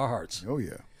both of our hearts. Oh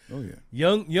yeah.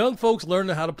 Young folks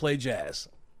learning how to play jazz.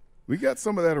 We got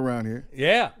some of that around here.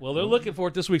 Yeah, well, they're looking for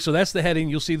it this week. So that's the heading.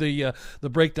 You'll see the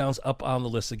breakdowns up on the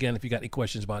list. Again, if you got any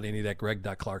questions about any of that,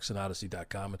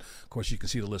 greg.clarksonodyssey.com. And, of course, you can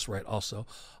see the list right also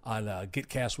on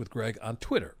GetCast with Greg on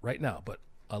Twitter right now. But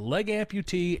a leg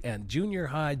amputee and junior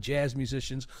high jazz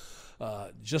musicians,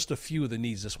 just a few of the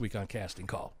needs this week on Casting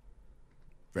Call.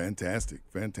 Fantastic,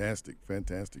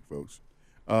 folks.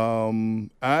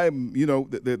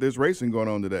 There's racing going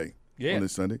on today on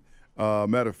this Sunday.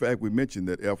 Matter of fact, we mentioned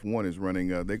that F1 is running.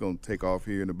 They're going to take off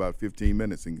here in about 15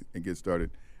 minutes and get started.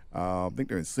 I think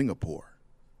they're in Singapore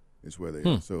is where they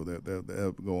are. So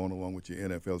they'll go on along with your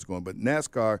NFL is going. But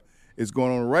NASCAR is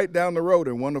going on right down the road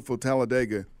in wonderful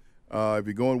Talladega. If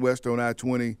you're going west on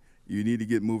I-20, you need to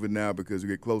get moving now because you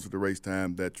get closer to race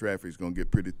time. That traffic is going to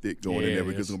get pretty thick going in there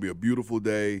because it's going to be a beautiful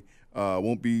day.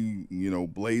 Won't be,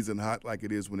 blazing hot like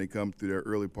it is when they come through their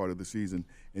early part of the season.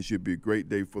 It should be a great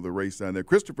day for the race down there.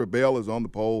 Christopher Bell is on the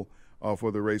pole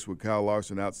for the race with Kyle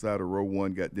Larson outside of row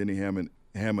 1. Got Denny Hamlin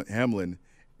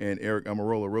and Eric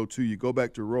Almirola. Row 2, you go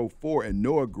back to row 4, and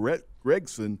Noah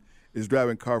Gragson is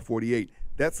driving car 48.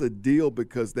 That's a deal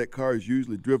because that car is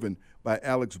usually driven by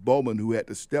Alex Bowman, who had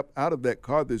to step out of that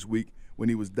car this week when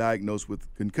he was diagnosed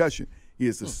with concussion. He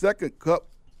is the second Cup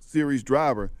Series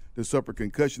driver suffer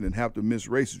concussion and have to miss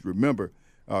races. Remember,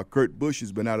 Kurt Busch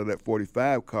has been out of that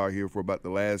 45 car here for about the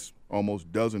last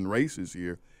almost dozen races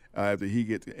here after he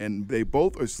gets. And they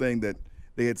both are saying that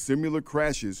they had similar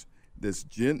crashes. This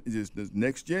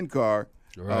next gen car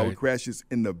crashes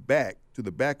in the back to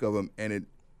the back of him, and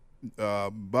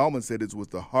Bauman said it was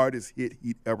the hardest hit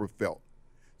he'd ever felt.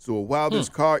 So while this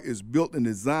car is built and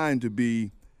designed to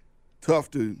be tough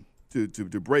to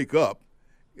break up,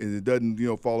 and it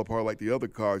doesn't fall apart like the other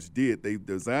cars did, they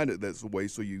designed it that way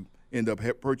so you end up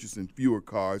purchasing fewer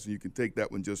cars, and you can take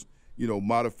that one just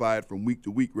modify it from week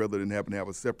to week rather than having to have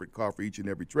a separate car for each and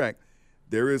every track.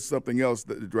 There is something else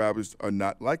that the drivers are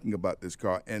not liking about this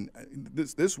car, and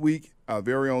this week our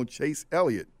very own Chase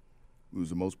Elliott, who's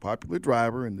the most popular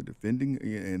driver and the defending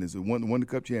and has won the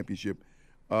Cup championship,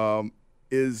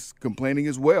 is complaining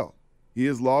as well. He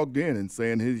is logged in and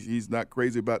saying he's not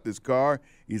crazy about this car.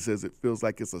 He says it feels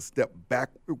like it's a step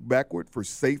backward for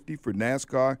safety for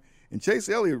NASCAR. And Chase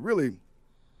Elliott really,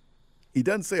 he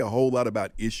doesn't say a whole lot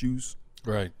about issues.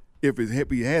 Right. If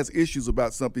he has issues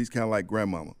about something, he's kind of like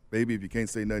grandmama. Baby, if you can't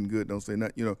say nothing good, don't say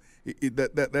nothing.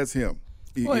 That's him.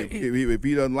 If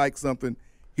he doesn't like something,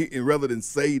 rather than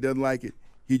say he doesn't like it,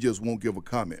 he just won't give a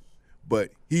comment.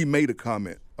 But he made a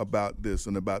comment about this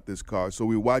and about this car. So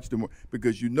we watched him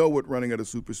because what running at a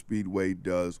super speedway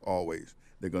does always.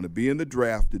 They're going to be in the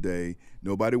draft today.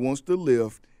 Nobody wants to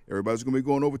lift. Everybody's going to be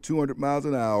going over 200 miles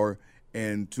an hour.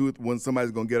 And when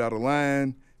somebody's going to get out of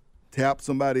line, tap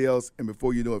somebody else, and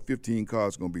before you know it, 15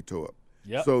 cars are going to be towed up.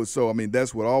 Yep. So I mean,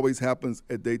 that's what always happens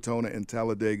at Daytona and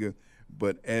Talladega.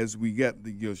 But as we get,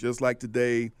 just like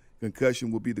today,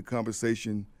 concussion will be the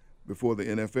conversation before the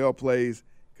NFL plays.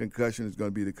 Concussion is going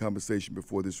to be the conversation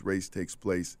before this race takes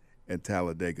place at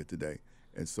Talladega today.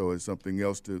 And so it's something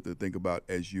else to think about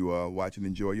as you watch and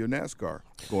enjoy your NASCAR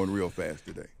going real fast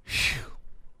today.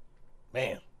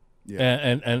 Man.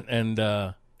 Yeah. And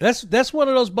that's one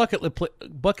of those bucket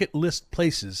list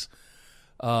places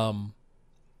that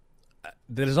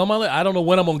is on my list. I don't know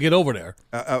when I'm going to get over there.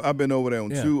 I've been over there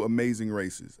on two amazing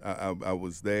races. I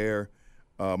was there,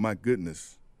 my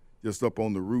goodness, just up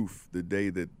on the roof the day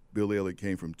that Bill Elliott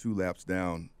came from 2 laps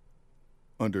down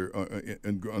under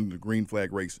green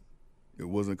flag racing. It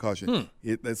wasn't caution.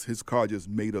 His car just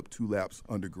made up 2 laps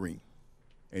under green,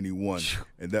 and he won.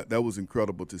 And that was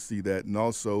incredible to see that. And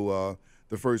also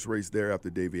the first race there after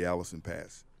Davey Allison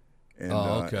passed.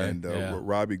 And,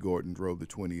 Robbie Gordon drove the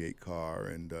 28 car,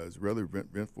 and it was a rather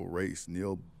eventful race.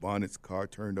 Neil Bonnett's car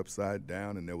turned upside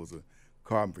down, and there was a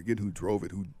car, I forget who drove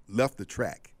it, who left the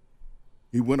track.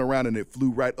 He went around and it flew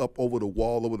right up over the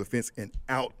wall, over the fence, and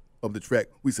out of the track.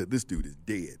 We said, this dude is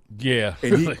dead. Yeah.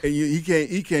 And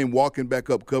he came walking back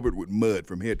up covered with mud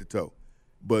from head to toe,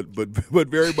 but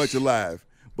very much alive.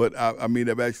 But I mean,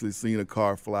 I've actually seen a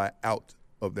car fly out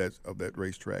of that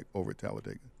racetrack over at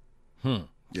Talladega.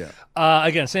 Yeah.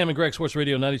 Again, Sam and Greg, Sports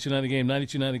Radio, 92.9 The Game,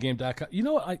 92.9thegame.com. You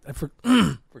know what I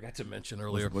forgot to mention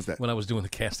earlier when I was doing the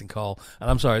casting call, and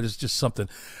I'm sorry, this is just something.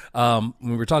 When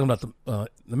we were talking about the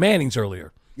Mannings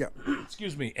earlier. Yeah.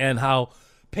 Excuse me, and how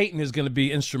Peyton is going to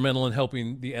be instrumental in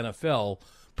helping the NFL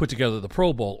put together the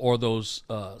Pro Bowl or those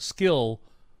skill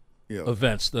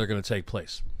events that are going to take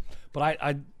place. But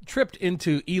I tripped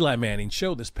into Eli Manning's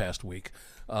show this past week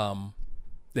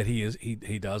that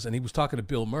he does, and he was talking to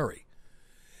Bill Murray.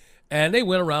 And they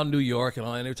went around New York and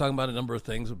they were talking about a number of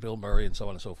things with Bill Murray and so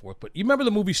on and so forth. But you remember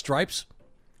the movie Stripes?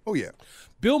 Oh, yeah.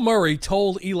 Bill Murray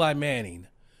told Eli Manning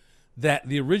that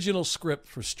the original script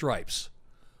for Stripes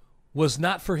was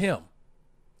not for him.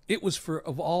 It was for,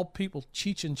 of all people,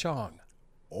 Cheech and Chong.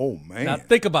 Oh, man. Now,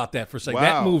 think about that for a second.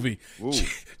 Wow. That movie,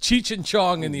 Cheech and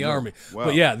Chong in the Army. Wow.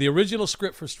 But, yeah, the original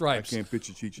script for Stripes. I can't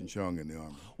picture Cheech and Chong in the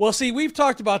Army. Well, see, we've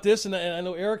talked about this, and I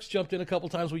know Eric's jumped in a couple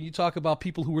times when you talk about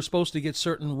people who were supposed to get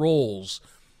certain roles,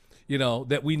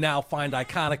 that we now find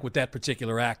iconic with that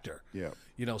particular actor. Yeah.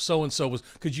 So-and-so was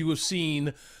 – could you have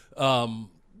seen Tom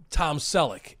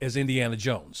Selleck as Indiana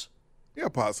Jones? Yeah,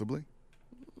 possibly.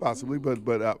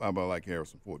 But I like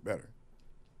Harrison Ford better.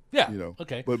 Yeah.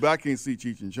 Okay. But I can't see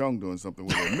Cheech and Chong doing something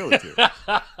with the military.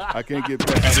 I can't get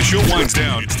past. As the show winds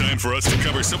down, it's time for us to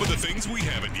cover some of the things we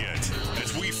haven't yet,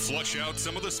 as we flush out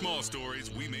some of the small stories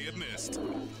we may have missed.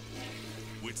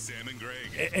 With Sam and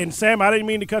Greg. And Sam, I didn't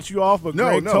mean to cut you off, but No,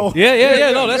 Greg no. told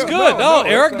Yeah. No, that's good. No,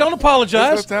 Eric, don't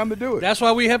apologize. It's time to do it. That's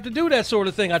why we have to do that sort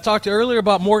of thing. I talked earlier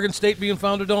about Morgan State being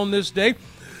founded on this day.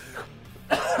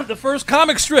 The first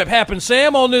comic strip happened,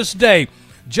 Sam, on this day.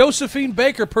 Josephine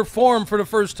Baker performed for the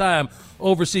first time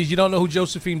overseas. You don't know who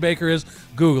Josephine Baker is?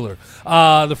 Google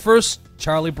her. The first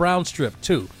Charlie Brown strip,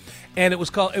 too. And it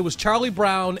was Charlie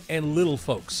Brown and Little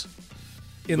Folks.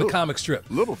 in the comic strip.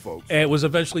 Little folks. And it was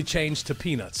eventually changed to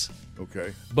Peanuts.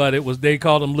 Okay. But they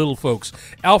called them Little Folks.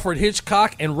 Alfred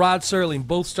Hitchcock and Rod Serling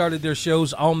both started their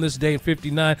shows on this day in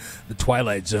 59, The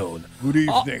Twilight Zone. Good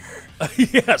evening.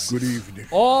 Yes. Good evening.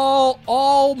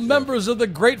 All members of the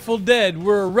Grateful Dead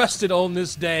were arrested on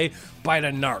this day by the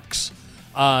Narcs.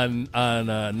 In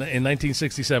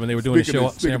 1967, they were doing a show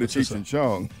up in San Francisco. Speaking of Cheech and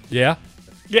Chong. Yeah.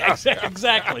 Yeah,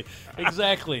 exactly.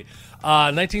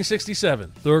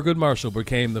 1967, Thurgood Marshall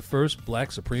became the first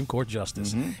black Supreme Court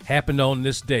justice. Happened on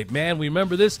this date. Man, we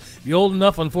remember this. If you're old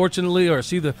enough, unfortunately, or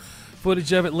see the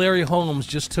footage of it, Larry Holmes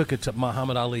just took it to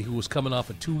Muhammad Ali, who was coming off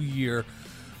a 2-year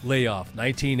layoff,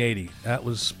 1980. That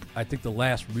was, I think, the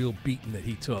last real beating that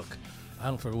he took. I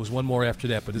don't know if there was one more after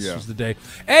that, but this was the day.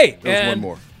 Hey, there was one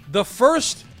more. The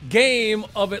first game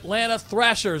of Atlanta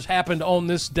Thrashers happened on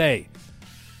this day.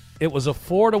 It was a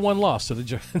 4-1 loss to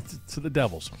the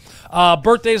Devils.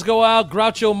 Birthdays go out.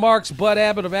 Groucho Marx, Bud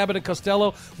Abbott of Abbott and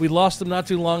Costello. We lost him not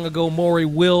too long ago. Maury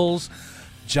Wills.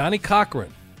 Johnny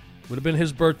Cochran would have been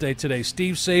his birthday today.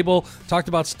 Steve Sable talked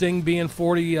about Sting being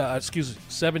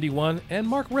 71. And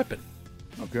Mark Rippon.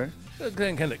 Okay.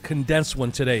 Kind of condensed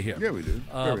one today here. Yeah, we do.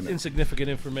 Very nice. Insignificant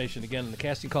information. Again, the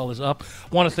casting call is up.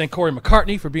 Want to thank Corey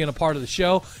McCartney for being a part of the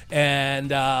show.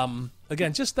 And,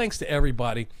 again, just thanks to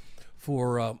everybody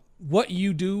for what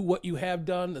you do, what you have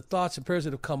done, the thoughts and prayers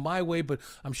that have come my way, but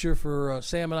I'm sure for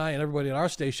Sam and I and everybody at our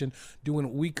station doing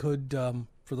what we could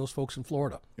for those folks in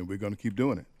Florida. And we're going to keep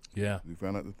doing it. Yeah. We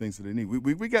found out the things that they need.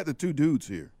 We got the 2 dudes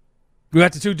here. We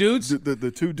got the 2 dudes? The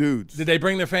 2 dudes. Did they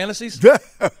bring their fantasies?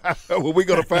 Well, we're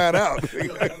going to find out.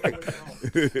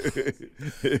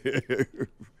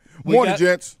 Morning,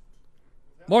 gents.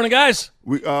 Morning, guys.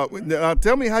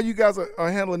 Tell me how you guys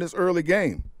are handling this early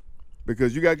game.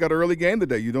 Because you guys got an early game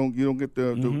today. You don't get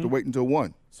to wait until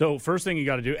 1. So first thing you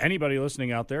got to do, anybody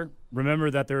listening out there,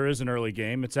 remember that there is an early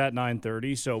game. It's at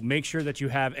 9:30. So make sure that you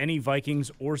have any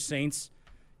Vikings or Saints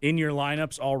in your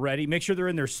lineups already. Make sure they're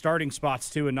in their starting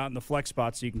spots too and not in the flex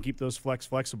spots so you can keep those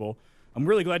flexible. I'm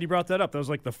really glad you brought that up. That was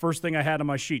like the first thing I had on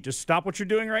my sheet. Just stop what you're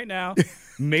doing right now.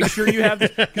 Make sure you have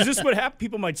this. Because this would happen.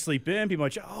 People might sleep in. People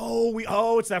might,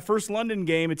 it's that first London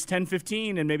game. It's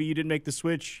 10:15, and maybe you didn't make the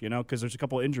switch, because there's a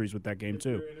couple of injuries with that game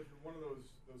too.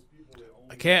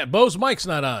 I can't. Bo's mic's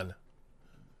not on.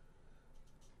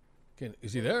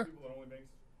 Is he there?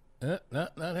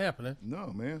 Not happening.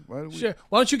 No, man. Why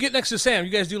don't you get next to Sam?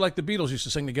 You guys do like the Beatles used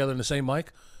to sing together in the same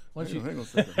mic. Hang on a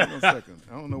second.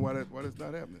 I don't know why that's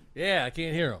not happening. Yeah, I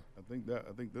can't hear him. I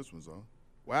think this one's on.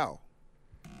 Wow,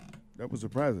 that was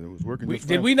surprising. It was working.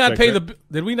 Did we not pay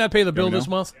the bill this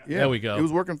month? Yeah, there we go. It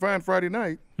was working fine Friday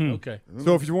night. Okay.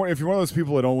 So if you're one of those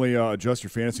people that only adjust your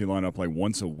fantasy lineup like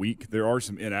once a week, there are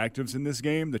some inactives in this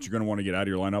game that you're going to want to get out of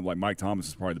your lineup. Like Mike Thomas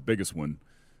is probably the biggest one,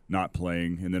 not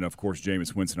playing, and then of course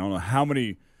Jameis Winston. I don't know how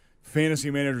many fantasy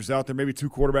managers out there, maybe 2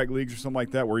 quarterback leagues or something like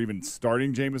that, where even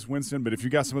starting Jameis Winston. But if you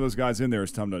got some of those guys in there,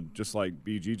 it's time to, just like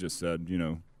BG just said,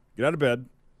 get out of bed,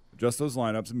 adjust those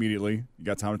lineups immediately. You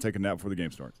got time to take a nap before the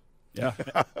game starts. Yeah.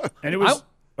 And it was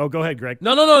go ahead, Greg.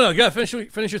 No. Yeah, finish your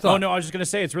thought. Oh, no, I was just going to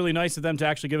say it's really nice of them to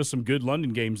actually give us some good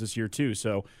London games this year, too.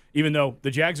 So even though the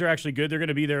Jags are actually good, they're going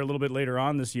to be there a little bit later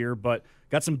on this year, but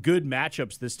got some good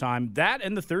matchups this time. That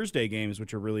and the Thursday games,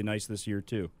 which are really nice this year,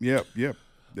 too. Yep.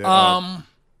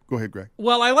 Go ahead, Greg.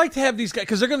 Well, I like to have these guys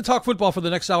because they're going to talk football for the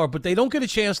next hour, but they don't get a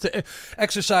chance to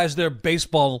exercise their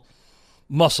baseball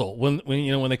muscle when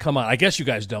they come on. I guess you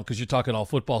guys don't because you're talking all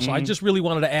football. So I just really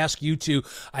wanted to ask you two.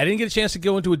 I didn't get a chance to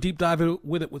go into a deep dive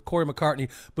with Corey McCartney,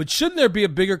 but shouldn't there be a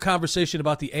bigger conversation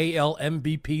about the AL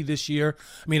MVP this year?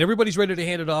 I mean, everybody's ready to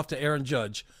hand it off to Aaron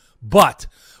Judge, but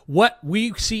what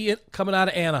we see coming out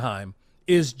of Anaheim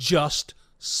is just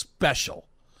special.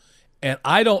 And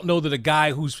I don't know that a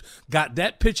guy who's got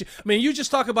that pitcher – I mean, you just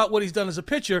talk about what he's done as a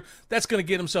pitcher, that's going to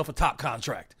get himself a top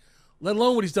contract, let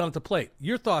alone what he's done at the plate.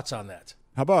 Your thoughts on that?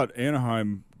 How about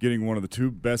Anaheim getting one of the two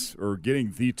best – or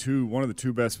getting two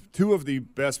of the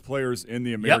best players in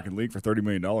the American League for $30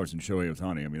 million in Shohei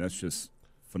Ohtani? I mean, that's just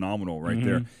phenomenal right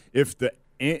there. If the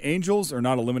Angels are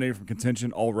not eliminated from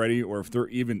contention already, or if they're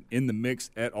even in the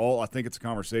mix at all, I think it's a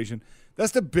conversation.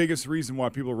 That's the biggest reason why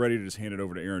people are ready to just hand it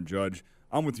over to Aaron Judge.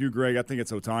 I'm with you, Greg. I think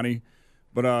it's Ohtani.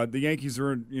 But the Yankees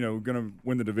are, going to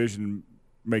win the division and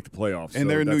make the playoffs. And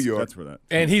they're in New York. That's for that.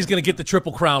 And he's going to get the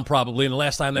Triple Crown probably. And the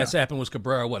last time that's happened was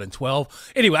Cabrera, in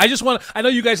 12? Anyway, I know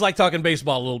you guys like talking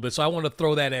baseball a little bit, so I want to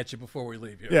throw that at you before we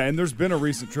leave here. Yeah, and there's been a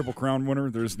recent Triple Crown winner.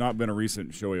 There's not been a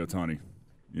recent Shohei Ohtani.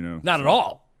 Not at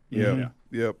all. Yeah.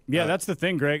 Yep. Yeah, that's the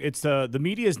thing, Greg. It's the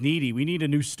media's needy. We need a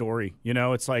new story.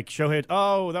 It's like Shohei.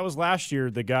 Oh, that was last year.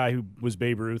 The guy who was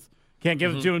Babe Ruth. Can't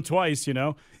give it to him twice, you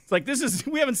know. It's like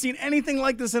we haven't seen anything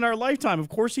like this in our lifetime. Of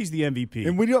course he's the MVP.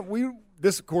 And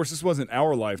this wasn't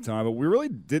our lifetime, but we really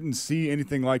didn't see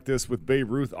anything like this with Babe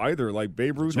Ruth either. Like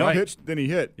Babe Ruth hit, then he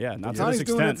hit. Yeah, not to Tony's this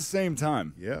doing it extent. at the same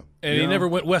time. Yeah. And he never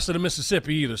went west of the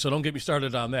Mississippi either, so don't get me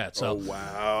started on that. So. Oh,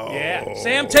 wow. Yeah.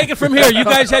 Sam, take it from here. You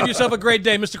guys have yourself a great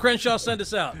day. Mr. Crenshaw, send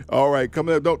us out. All right,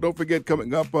 coming up. Don't forget,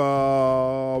 coming up,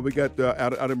 we got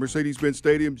out of Mercedes-Benz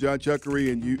Stadium, John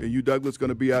Chuckery and you Douglas, going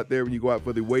to be out there when you go out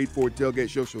for the Wade Ford Tailgate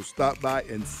Show. So stop by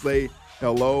and say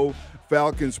hello.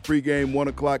 Falcons pregame 1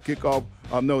 o'clock kickoff.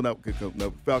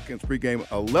 Falcons pregame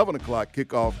 11 o'clock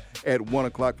kickoff at 1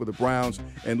 o'clock for the Browns.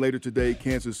 And later today,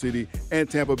 Kansas City and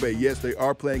Tampa Bay. Yes, they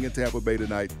are playing in Tampa Bay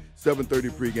tonight. 7:30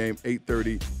 pregame,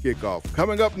 8:30 kickoff.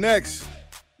 Coming up next,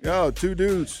 two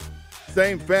dudes,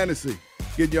 same fantasy.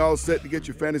 Getting you all set to get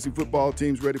your fantasy football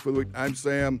teams ready for the week. I'm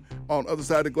Sam. On the other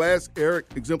side of the glass, Eric,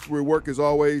 exemplary work as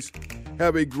always.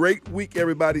 Have a great week,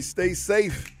 everybody. Stay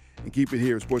safe and keep it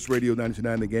here. Sports Radio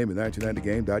 929 The Game and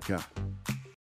 929thegame.com.